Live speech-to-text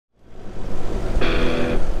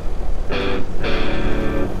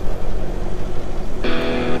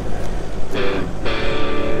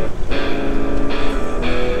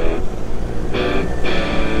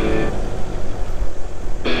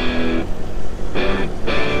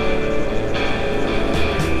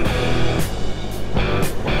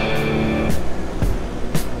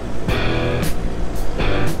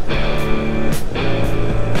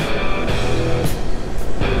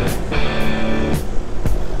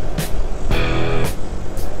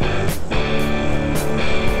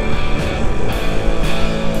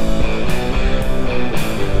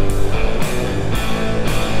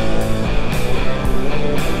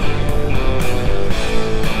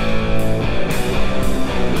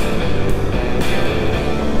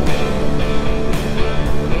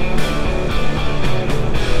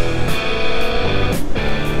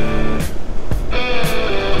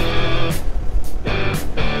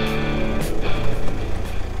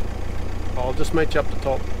I'll just meet you up the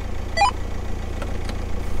top.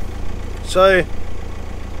 So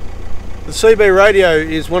the CB radio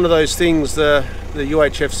is one of those things, the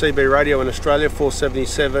UHF CB radio in Australia,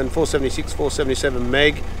 476, 477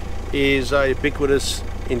 meg, is ubiquitous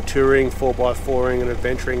in touring, 4x4ing and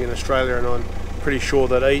adventuring in Australia, and I'm pretty sure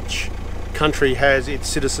that each country has its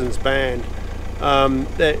citizens band.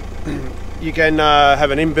 You can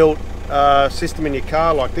have an inbuilt system in your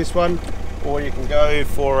car like this one, or you can go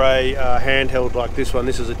for a handheld like this one.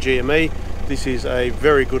 This is a GME. This is a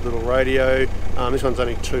very good little radio. This one's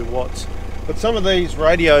only 2 watts. But some of these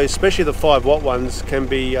radios, especially the 5 watt ones, can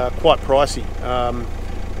be quite pricey.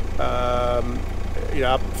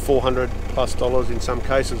 Up $400 plus in some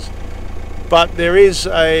cases. But there is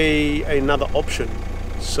another option.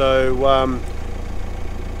 So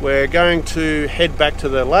we're going to head back to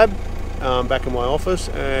the lab, back in my office,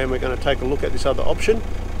 and we're going to take a look at this other option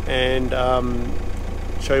and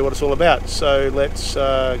show you what it's all about. So let's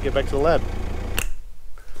get back to the lab.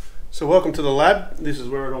 So welcome to the lab. This is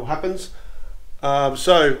where it all happens.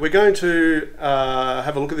 So we're going to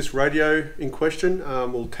have a look at this radio in question.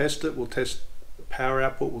 We'll test it. We'll test the power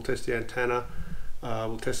output. We'll test the antenna.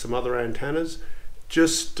 We'll test some other antennas.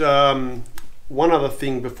 Just one other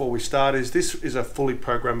thing before we start is this is a fully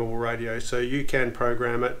programmable radio. So you can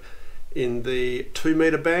program it in the 2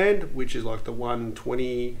 meter band, which is like the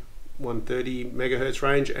 120, 130 megahertz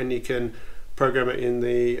range, and you can program it in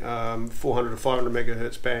the 400 to 500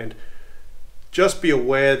 megahertz band. Just be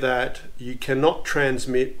aware that you cannot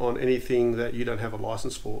transmit on anything that you don't have a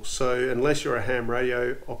license for. So unless you're a ham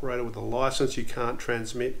radio operator with a license, you can't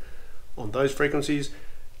transmit on those frequencies.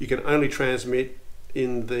 You can only transmit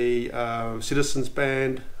in the citizens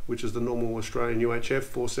band, which is the normal Australian UHF,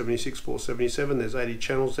 476, 477. There's 80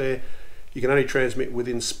 channels there. You can only transmit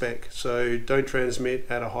within spec. So don't transmit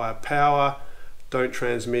at a higher power. Don't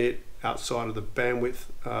transmit outside of the bandwidth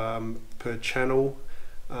per channel.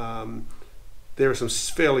 There are some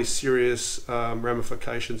fairly serious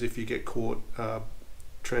ramifications if you get caught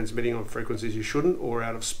transmitting on frequencies you shouldn't or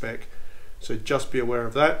out of spec. So just be aware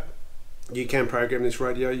of that. You can program this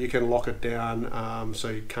radio, you can lock it down so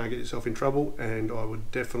you can't get yourself in trouble, and I would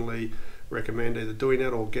definitely recommend either doing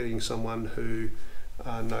that or getting someone who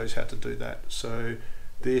knows how to do that. So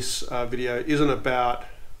this video isn't about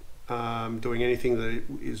doing anything that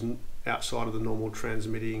is outside of the normal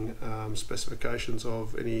transmitting specifications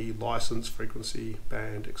of any license, frequency,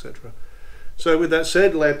 band, etc. So with that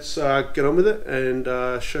said, let's get on with it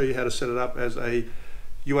and show you how to set it up as a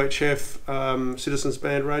UHF citizens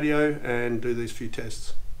band radio and do these few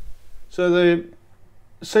tests. So the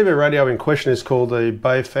CB radio in question is called the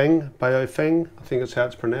BaoFeng, I think that's how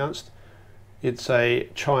it's pronounced. It's a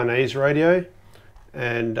Chinese radio,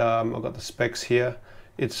 and I've got the specs here.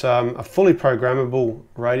 It's a fully programmable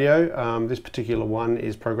radio. This particular one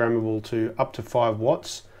is programmable to up to 5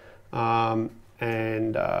 watts, and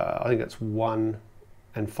I think it's 1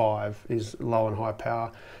 and 5 is low and high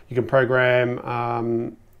power. You can program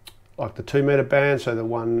like the 2 meter band, so the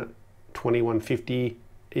 120, 150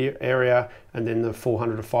 area, and then the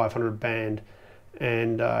 400 to 500 band,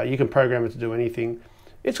 and you can program it to do anything.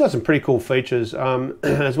 It's got some pretty cool features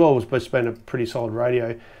as well. It's supposed to be a pretty solid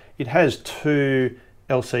radio. It has 2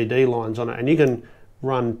 LCD lines on it, and you can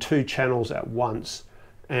run 2 channels at once,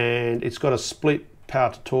 and it's got a split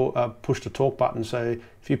power to torque, push to talk button. So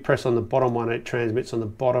if you press on the bottom one, it transmits on the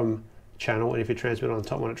bottom channel, and if you transmit on the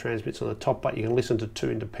top one, it transmits on the top, but you can listen to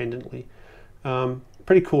 2 independently.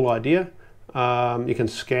 Pretty cool idea. You can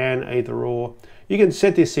scan either or. You can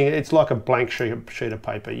set this thing, it's like a blank sheet of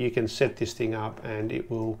paper. You can set this thing up and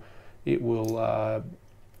it will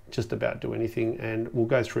just about do anything, and we'll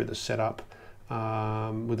go through the setup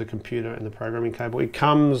with the computer and the programming cable. It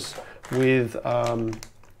comes with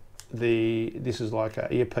this is like an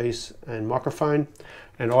earpiece and microphone,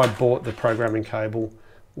 and I bought the programming cable,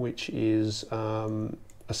 which is a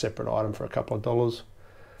separate item for a couple of dollars.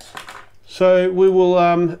 So we will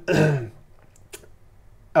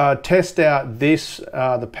test out this,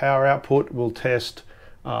 the power output. We'll test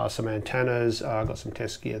some antennas. I've got some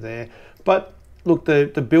test gear there, but look,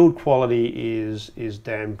 the build quality is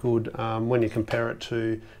damn good when you compare it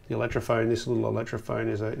to the Electrophone. This little Electrophone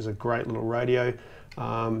is a great little radio.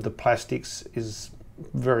 The plastics is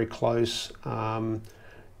very close.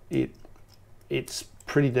 It's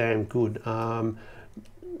pretty damn good.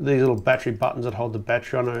 These little battery buttons that hold the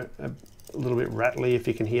battery on are a little bit rattly, if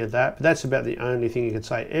you can hear that, but that's about the only thing you can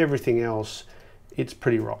say. Everything else, it's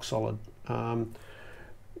pretty rock solid.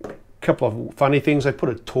 Couple of funny things. They put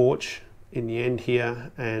a torch in the end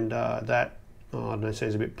here, and that, I don't know,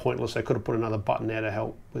 seems a bit pointless. They could have put another button there to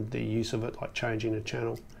help with the use of it, like changing the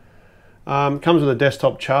channel. Comes with a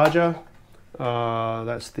desktop charger.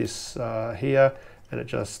 That's this here, and it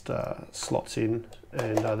just slots in,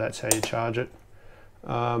 and that's how you charge it.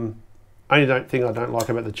 Only thing I don't like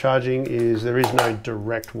about the charging is there is no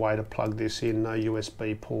direct way to plug this in, no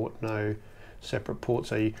USB port, no separate port,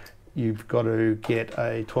 so you've got to get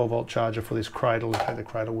a 12-volt charger for this cradle and take the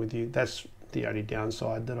cradle with you. That's the only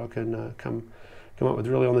downside that I can come up with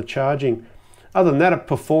really on the charging. Other than that, it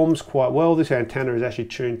performs quite well. This antenna is actually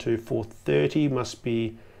tuned to 430, must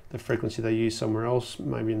be the frequency they use somewhere else,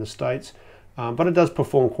 maybe in the States. But it does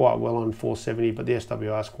perform quite well on 470, but the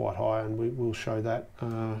SWR is quite high, and we'll show that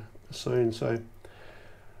soon. So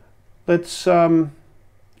let's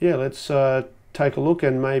take a look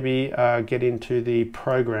and maybe get into the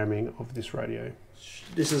programming of this radio.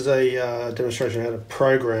 This is a demonstration of how to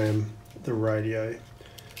program the radio.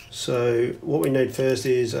 So what we need first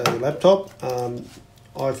is a laptop.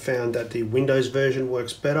 I've found that the Windows version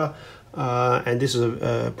works better, and this is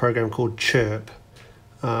a program called Chirp.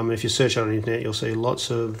 If you search on the internet, you'll see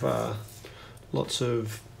lots of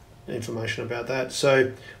information about that. So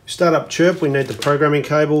we start up Chirp. We need the programming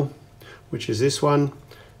cable, which is this one,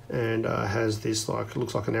 and has this, like, it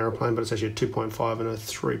looks like an aeroplane, but it's actually a 2.5 and a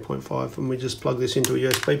 3.5, and we just plug this into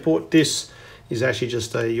a USB port. This is actually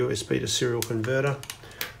just a USB to serial converter.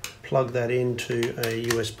 Plug that into a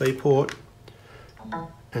USB port,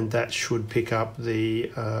 and that should pick up the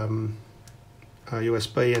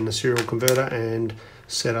USB and the serial converter and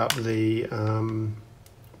set up the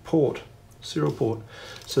serial port.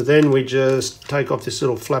 So then we just take off this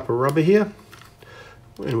little flap of rubber here,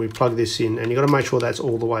 and we plug this in, and you've got to make sure that's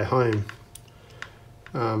all the way home,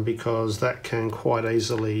 because that can quite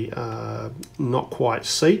easily not quite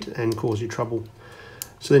seat and cause you trouble.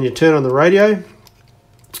 So then you turn on the radio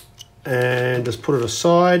and just put it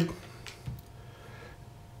aside,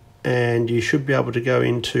 and you should be able to go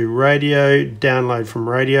into radio, download from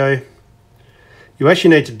radio. You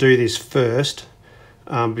actually need to do this first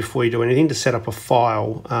before you do anything, to set up a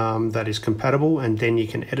file that is compatible, and then you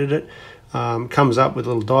can edit it. Comes up with a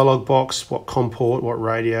little dialog box, what COM port, what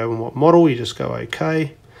radio, and what model. You just go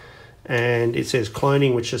OK, and it says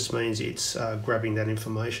cloning, which just means it's grabbing that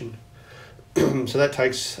information. So that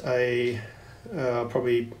takes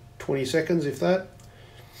probably 20 seconds, if that,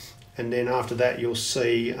 and then after that you'll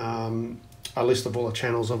see a list of all the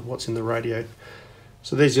channels of what's in the radio.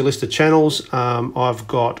 So there's your list of channels. I've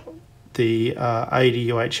got the 80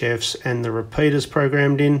 UHFs and the repeaters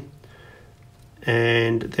programmed in,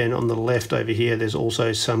 and then on the left over here there's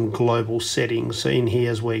also some global settings. So in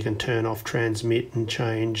here is where you can turn off transmit and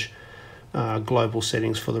change global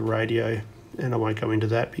settings for the radio, and I won't go into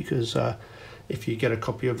that because if you get a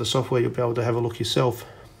copy of the software you'll be able to have a look yourself.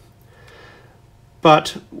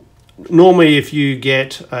 But normally if you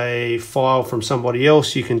get a file from somebody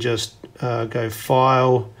else, you can just go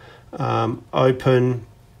File, Open.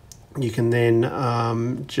 You can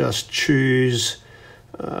then just choose,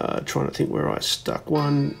 trying to think where I stuck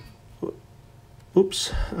one.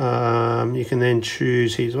 Oops. You can then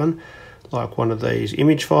choose, here's one, like one of these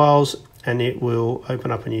image files, and it will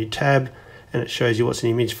open up a new tab and it shows you what's an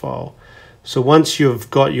image file. So once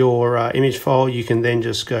you've got your image file, you can then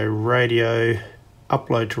just go radio,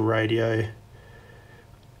 upload to radio,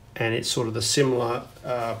 and it's sort of the similar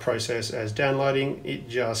process as downloading. It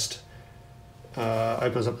just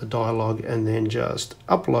opens up the dialog and then just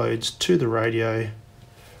uploads to the radio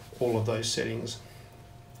all of those settings,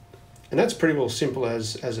 and that's pretty well simple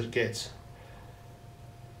as it gets.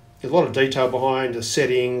 There's a lot of detail behind the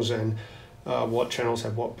settings and what channels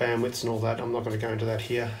have what bandwidths and all that. I'm not going to go into that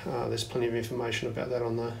here. There's plenty of information about that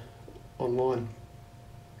online.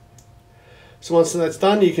 So once that's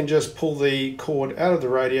done, you can just pull the cord out of the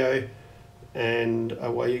radio and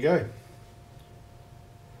away you go.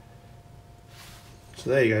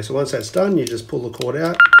 So there you go. So once that's done, you just pull the cord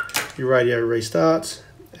out, your radio restarts,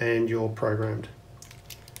 and you're programmed.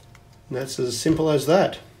 And that's as simple as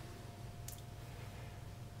that.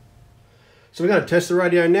 So we're going to test the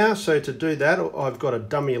radio now. So to do that, I've got a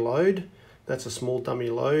dummy load. That's a small dummy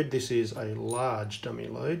load. This is a large dummy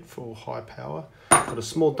load for high power. Got a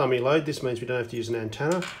small dummy load. This means we don't have to use an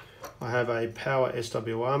antenna. I have a power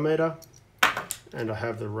SWR meter, and I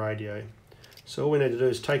have the radio. So all we need to do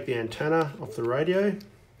is take the antenna off the radio.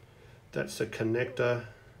 That's the connector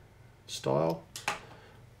style.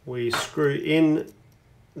 We screw in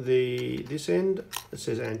this end. It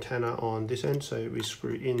says antenna on this end, so we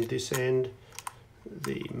screw in this end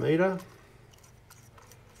the meter.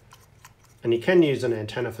 And you can use an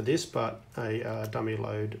antenna for this, but a dummy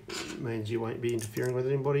load means you won't be interfering with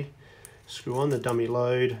anybody. Screw on the dummy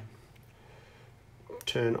load,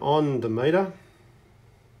 turn on the meter,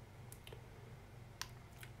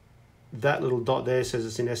 that little dot there says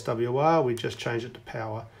it's in SWR. We just change it to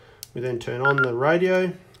power. We then turn on the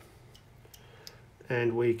radio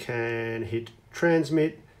and we can hit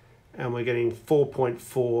transmit, and we're getting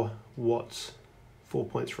 4.4 watts,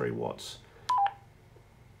 4.3 watts.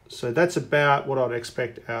 So that's about what I'd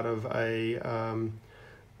expect out of a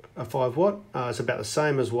 5 watt. It's about the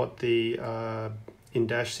same as what the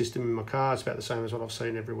in-dash system in my car, it's about the same as what I've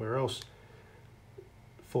seen everywhere else.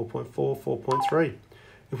 4.4, 4.3.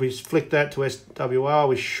 If we flick that to SWR,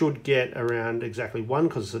 we should get around exactly 1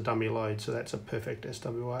 because it's a dummy load, so that's a perfect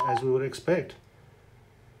SWR as we would expect.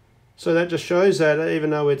 So that just shows that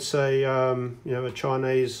even though it's a a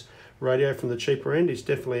Chinese radio from the cheaper end, it's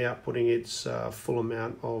definitely outputting its full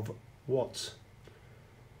amount of watts.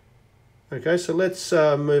 Okay, so let's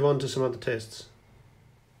move on to some other tests.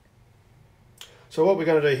 So what we're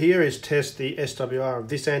going to do here is test the SWR of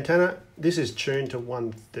this antenna. This is tuned to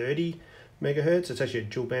 130 megahertz. It's actually a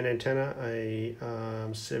dual band antenna, a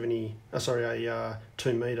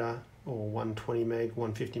 2 meter or 120 meg,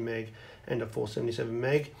 150 meg, and a 477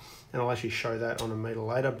 meg. And I'll actually show that on a meter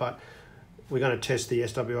later, but we're going to test the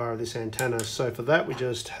SWR of this antenna. So for that, we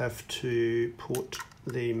just have to put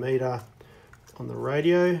the meter on the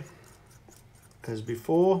radio as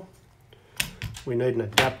before. We need an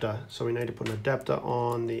adapter, so we need to put an adapter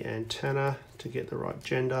on the antenna to get the right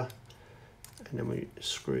gender, and then we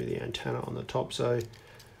screw the antenna on the top. So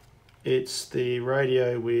it's the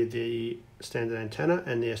radio with the standard antenna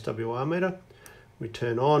and the SWR meter. We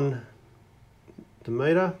turn on the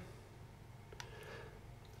meter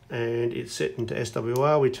and it's set into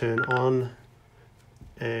SWR. We turn on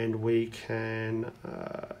and we can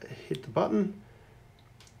hit the button,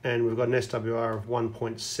 and we've got an SWR of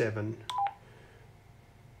 1.7,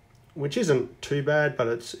 which isn't too bad, but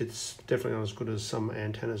it's definitely not as good as some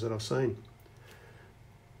antennas that I've seen.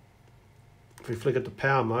 If we flick it to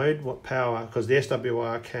power mode, what power, because the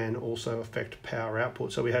SWR can also affect power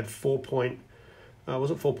output. So we had 4.3 to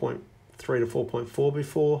 4.4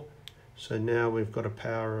 before. So now we've got a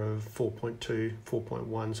power of 4.2,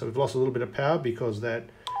 4.1. So we've lost a little bit of power because that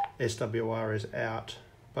SWR is out,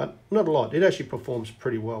 but not a lot. It actually performs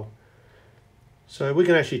pretty well. So we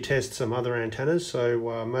can actually test some other antennas.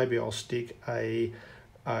 So maybe I'll stick a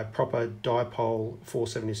proper dipole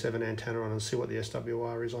 477 antenna on and see what the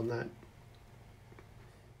SWR is on that.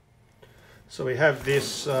 So we have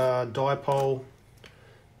this dipole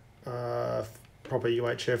proper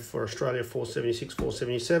UHF for Australia 476,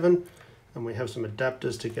 477, and we have some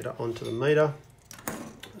adapters to get it onto the meter.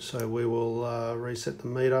 So we will reset the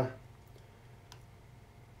meter,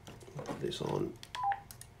 put this on.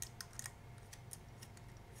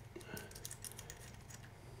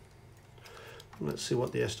 Let's see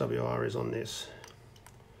what the SWR is on this.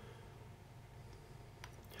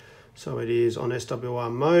 So it is on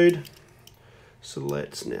SWR mode. So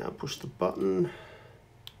let's now push the button.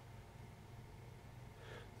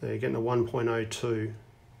 There, you're getting a 1.02.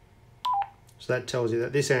 So that tells you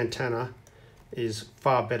that this antenna is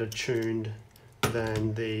far better tuned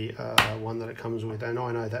than the one that it comes with. And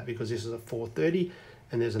I know that because this is a 430,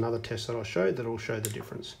 and there's another test that I'll show that will show the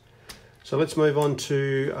difference. So let's move on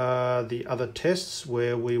to the other tests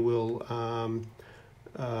where we will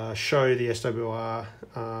show the SWR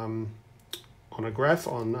on a graph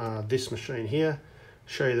on this machine here,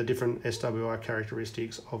 show you the different SWR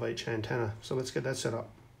characteristics of each antenna. So let's get that set up.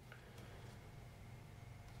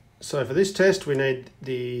 So for this test, we need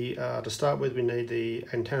the, to start with, we need the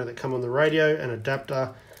antenna that come on the radio, an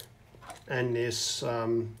adapter, and this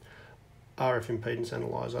RF impedance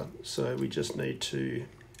analyzer. So we just need to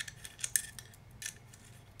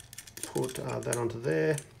put that onto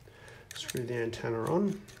there, screw the antenna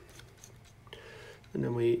on, and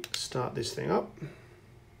then we start this thing up.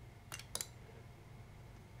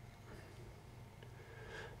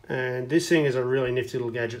 And this thing is a really nifty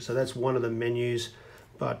little gadget, so that's one of the menus,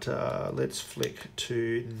 but let's flick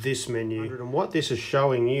to this menu. And what this is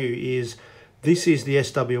showing you is, this is the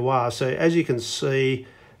SWR. So as you can see,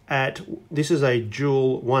 this is a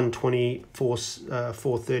dual 120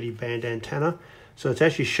 430 band antenna. So it's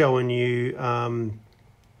actually showing you,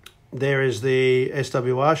 there is the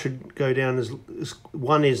SWR, should go down as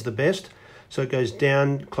 1 is the best. So it goes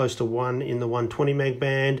down close to 1 in the 120 meg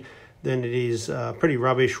band. Then it is pretty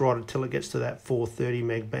rubbish right until it gets to that 430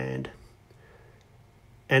 meg band.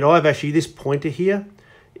 And I've actually, this pointer here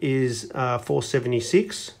is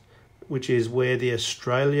 476, which is where the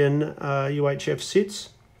Australian UHF sits.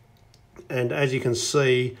 And as you can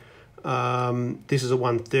see, this is a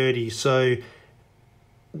 130. So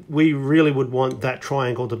we really would want that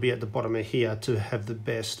triangle to be at the bottom of here to have the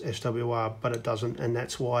best SWR, but it doesn't, and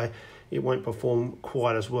that's why it won't perform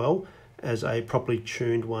quite as well. as a properly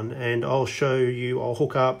tuned one. And I'll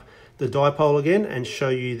hook up the dipole again and show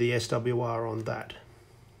you the SWR on that.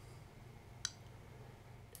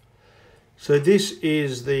 So this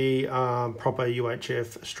is the proper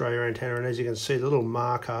UHF Australia antenna, and as you can see, the little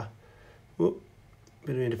marker, bit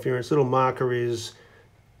of interference, little marker is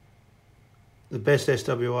the best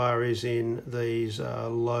SWR is in these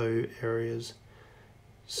low areas.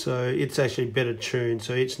 So it's actually better tuned,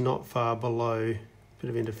 so it's not far below, bit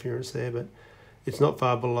of interference there, but it's not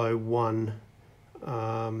far below 1.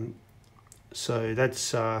 So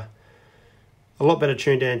that's a lot better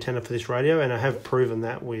tuned antenna for this radio, and I have proven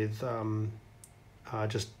that with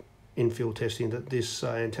just in-field testing, that this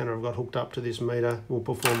antenna I've got hooked up to this meter will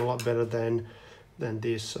perform a lot better than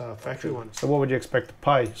this factory one. So what would you expect to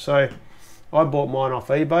pay? So I bought mine off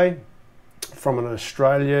eBay from an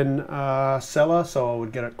Australian seller, so I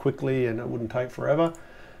would get it quickly and it wouldn't take forever,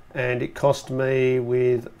 and it cost me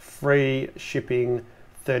with free shipping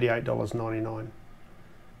 $38.99.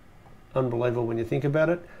 Unbelievable when you think about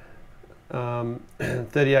it.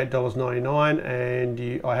 $38.99,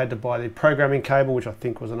 and I had to buy the programming cable, which I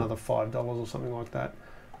think was another $5 or something like that,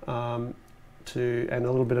 and a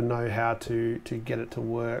little bit of know-how to get it to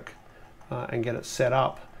work and get it set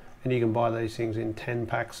up. And you can buy these things in 10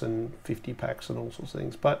 packs and 50 packs and all sorts of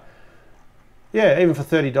things. But yeah, even for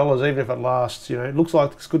 $30, even if it lasts, it looks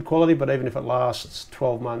like it's good quality, but even if it lasts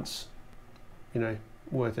 12 months,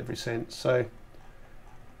 worth every cent. So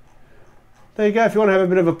there you go. If you want to have a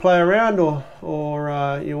bit of a play around, or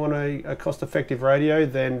you want a cost-effective radio,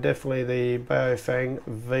 then definitely the BaoFeng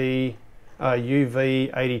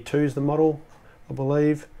UV-82 is the model, I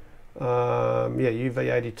believe.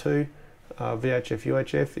 UV-82. VHF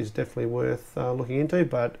UHF is definitely worth looking into,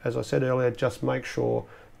 but as I said earlier, just make sure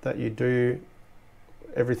that you do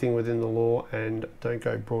everything within the law and don't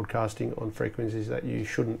go broadcasting on frequencies that you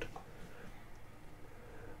shouldn't.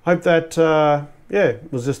 Hope that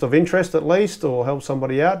was just of interest at least, or help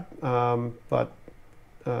somebody out.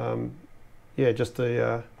 Just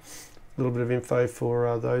a little bit of info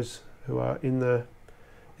for those who are in the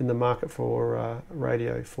market for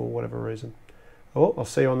radio for whatever reason. Well, I'll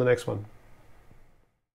see you on the next one.